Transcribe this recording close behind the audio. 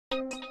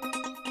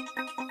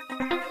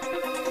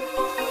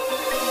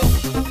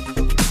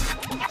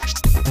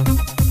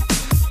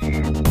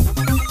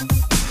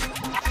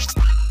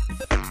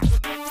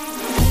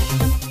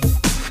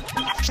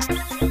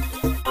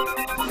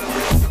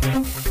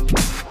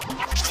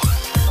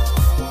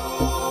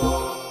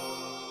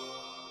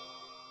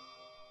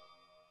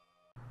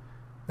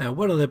Now,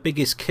 one of the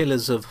biggest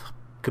killers of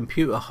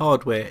computer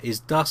hardware is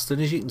dust,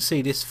 and as you can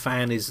see, this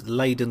fan is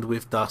laden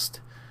with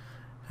dust,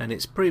 and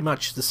it's pretty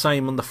much the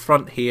same on the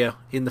front here.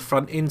 In the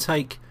front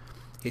intake,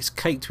 it's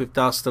caked with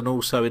dust, and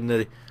also in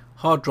the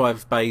hard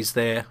drive bays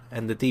there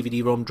and the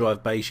DVD-ROM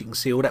drive bays, you can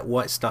see all that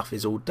white stuff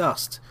is all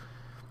dust.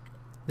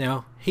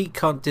 Now, heat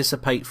can't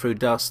dissipate through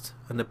dust,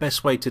 and the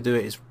best way to do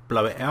it is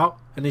blow it out.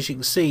 And as you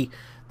can see,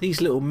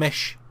 these little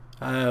mesh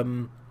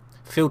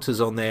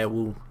filters on there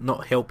will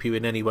not help you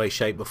in any way,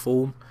 shape or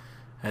form,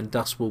 and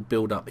dust will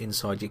build up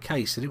inside your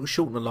case, and it will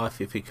shorten the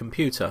life of your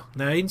computer.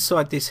 Now,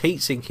 inside this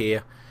heatsink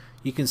here,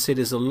 you can see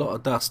there's a lot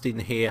of dust in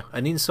here,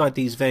 and inside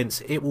these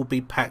vents it will be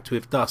packed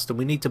with dust, and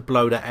we need to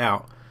blow that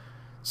out.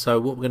 So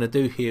what we're going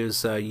to do here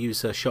is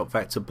use a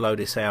shopvac to blow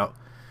this out,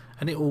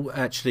 and it will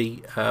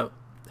actually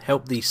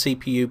help the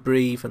CPU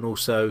breathe and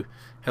also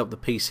help the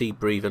PC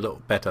breathe a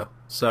little better.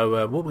 So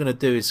what we're going to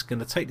do is going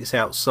to take this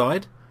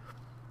outside,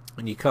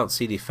 and you can't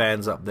see the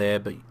fans up there,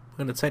 but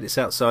we're going to take this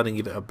outside and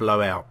give it a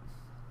blowout.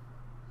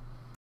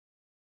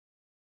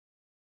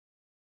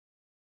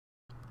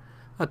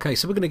 Okay,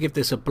 so we're going to give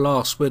this a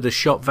blast with a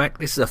shopvac.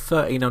 This is a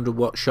 1300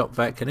 watt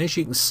shopvac, and as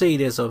you can see,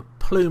 there's a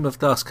plume of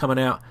dust coming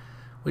out,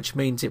 which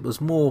means it was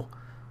more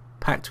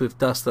packed with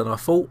dust than I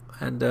thought.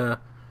 And I'm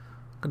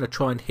going to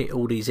try and hit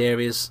all these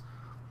areas.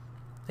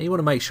 And you want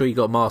to make sure you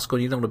got a mask on.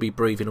 You don't want to be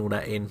breathing all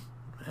that in.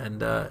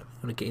 And I'm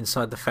going to get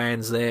inside the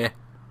fans there.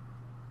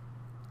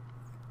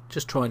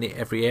 Just try and hit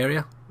every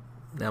area.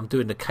 Now I'm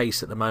doing the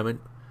case at the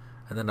moment,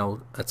 and then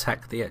I'll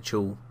attack the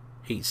actual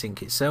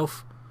heatsink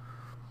itself.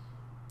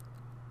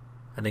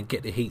 And then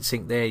get the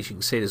heatsink there. As you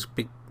can see, there's a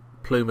big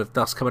plume of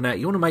dust coming out.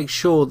 You want to make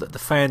sure that the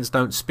fans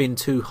don't spin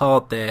too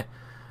hard there,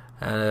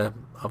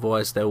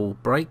 otherwise they will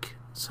break.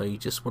 So you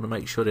just want to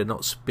make sure they're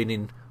not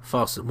spinning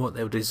faster than what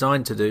they were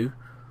designed to do.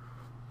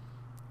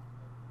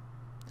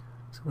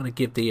 So I'm going to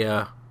give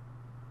the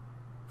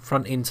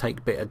front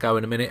intake bit a go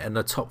in a minute, and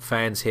the top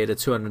fans here, the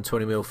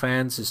 220mm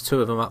fans, there's two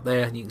of them up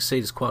there, and you can see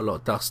there's quite a lot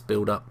of dust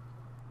build up.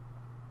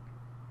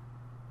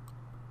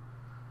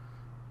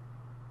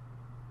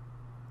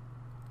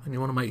 And you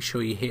want to make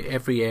sure you hit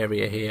every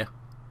area here.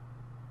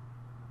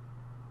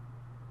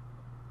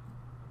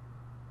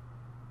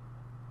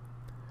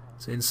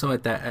 So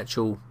inside that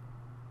actual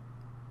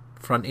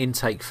front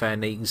intake fan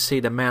there, you can see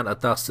the amount of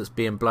dust that's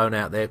being blown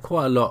out there,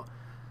 quite a lot,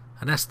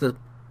 and that's the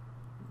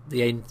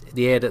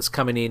air that's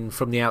coming in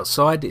from the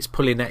outside. It's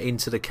pulling that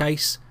into the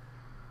case.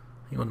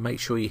 You want to make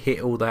sure you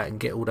hit all that and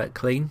get all that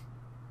clean,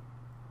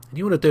 and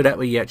you want to do that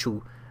with your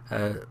actual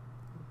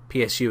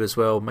PSU as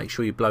well. Make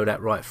sure you blow that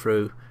right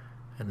through,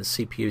 and the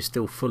CPU is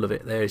still full of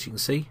it there, as you can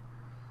see.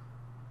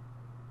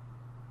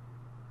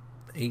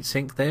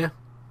 Heatsink there,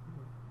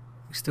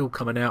 it's still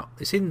coming out.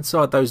 It's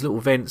inside those little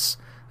vents.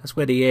 That's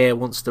where the air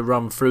wants to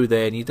run through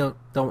there, and you don't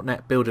want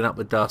that building up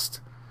with dust.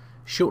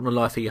 Shorten the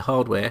life of your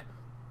hardware.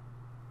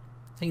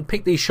 You can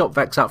pick these shop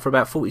vacs up for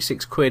about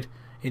 46 quid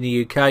in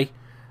the UK.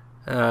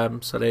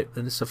 And it's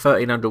a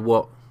 1300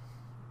 watt.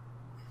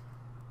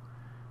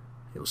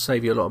 It'll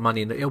save you a lot of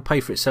money, and it'll pay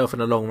for itself in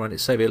the long run. It'll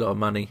save you a lot of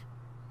money.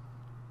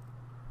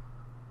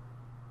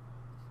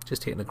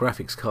 Just hitting the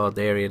graphics card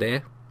area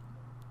there.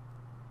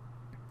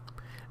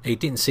 You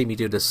didn't see me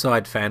do the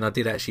side fan. I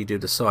did actually do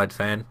the side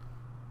fan.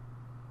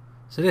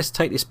 So let's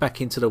take this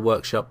back into the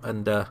workshop,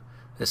 and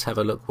let's have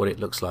a look what it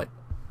looks like.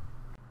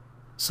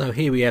 So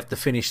here we have the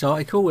finished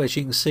article. As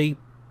you can see,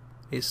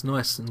 it's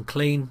nice and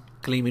clean,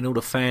 gleaming. All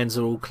the fans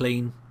are all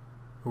clean,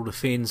 all the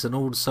fins, and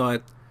all the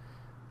side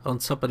on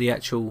top of the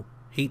actual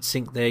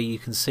heatsink there, you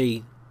can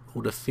see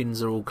all the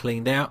fins are all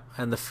cleaned out,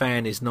 and the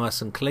fan is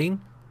nice and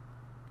clean.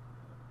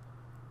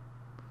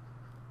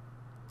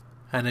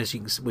 And as you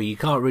can see, well, you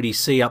can't really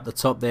see up the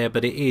top there,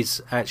 but it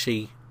is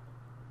actually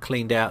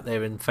cleaned out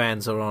there, and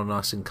fans are all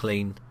nice and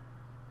clean.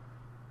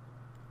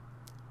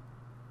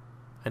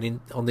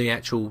 And on the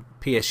actual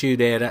PSU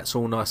there, that's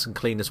all nice and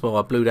clean as well.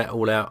 I blew that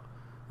all out,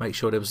 make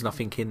sure there was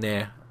nothing in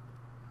there.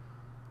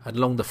 And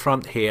along the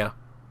front here,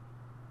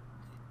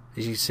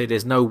 as you see,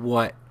 there's no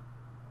white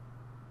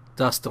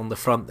dust on the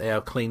front there. I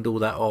cleaned all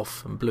that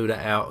off and blew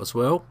that out as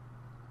well.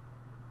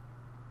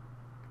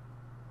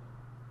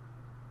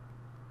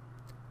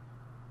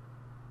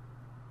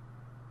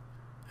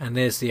 And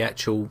there's the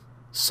actual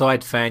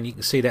side fan. You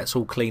can see that's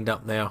all cleaned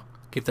up now.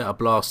 Give that a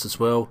blast as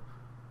well.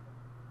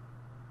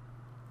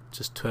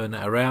 Just turn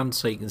that around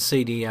so you can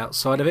see the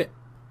outside of it.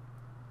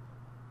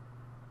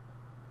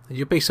 And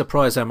you'll be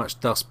surprised how much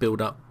dust build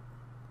up.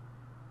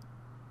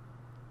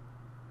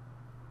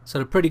 So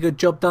a pretty good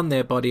job done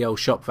there by the old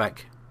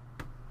shopvac.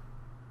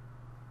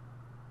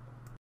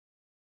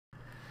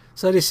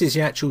 So this is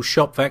the actual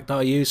shopvac that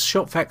I use.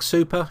 Shopvac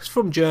Super. It's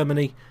from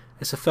Germany.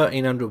 It's a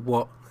 1300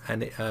 watt.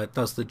 And it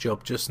does the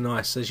job just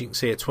nice. As you can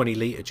see, a 20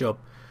 litre job.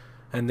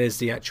 And there's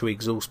the actual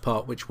exhaust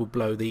part, which will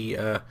blow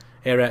the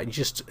air out, and you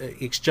just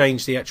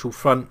exchange the actual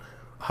front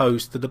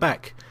hose to the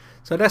back.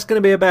 So that's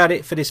going to be about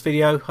it for this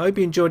video. I hope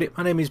you enjoyed it.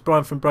 My name is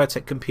Brian from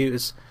Britec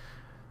Computers.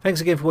 Thanks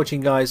again for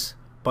watching, guys.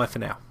 Bye for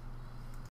now.